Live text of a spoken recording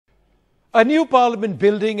A new parliament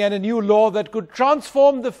building and a new law that could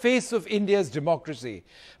transform the face of India's democracy.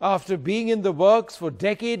 After being in the works for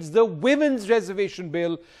decades, the Women's Reservation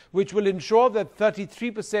Bill, which will ensure that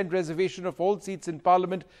 33% reservation of all seats in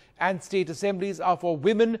parliament and state assemblies are for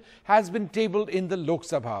women, has been tabled in the Lok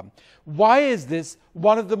Sabha. Why is this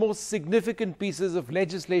one of the most significant pieces of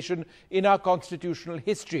legislation in our constitutional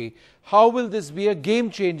history? How will this be a game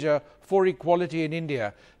changer for equality in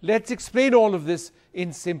India? Let's explain all of this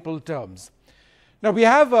in simple terms. Now, we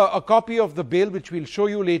have a copy of the bill which we'll show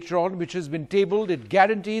you later on, which has been tabled. It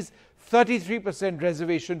guarantees 33%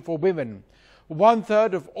 reservation for women.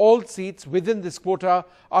 1/3 of all seats within this quota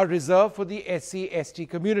are reserved for the SC/ST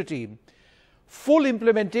community. Full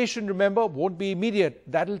implementation, remember, won't be immediate.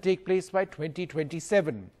 That will take place by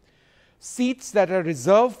 2027. Seats that are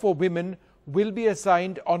reserved for women will be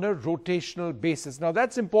assigned on a rotational basis. Now,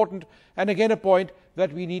 that's important, and again a point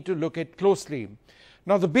that we need to look at closely.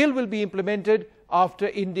 Now, the bill will be implemented after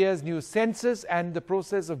India's new census and the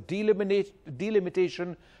process of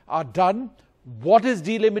delimitation are done. What is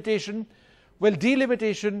delimitation? Well,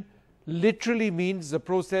 delimitation literally means the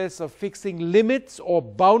process of fixing limits or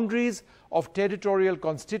boundaries of territorial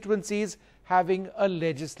constituencies having a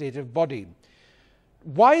legislative body.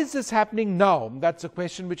 Why is this happening now? That's a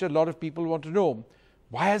question which a lot of people want to know.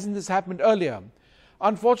 Why hasn't this happened earlier?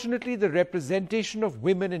 Unfortunately, the representation of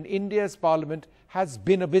women in India's parliament has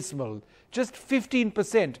been abysmal. Just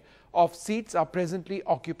 15% of seats are presently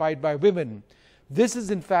occupied by women. This is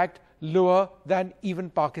in fact lower than even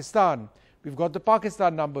Pakistan. We've got the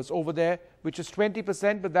Pakistan numbers over there, which is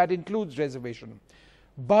 20%, but that includes reservation.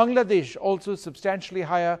 Bangladesh also substantially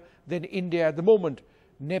higher than India at the moment.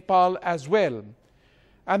 Nepal as well.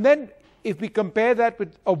 And then if we compare that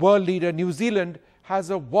with a world leader, New Zealand has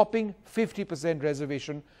a whopping 50%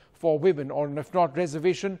 reservation for women, or if not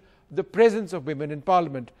reservation, the presence of women in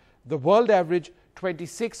parliament. The world average,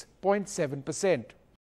 26.7%.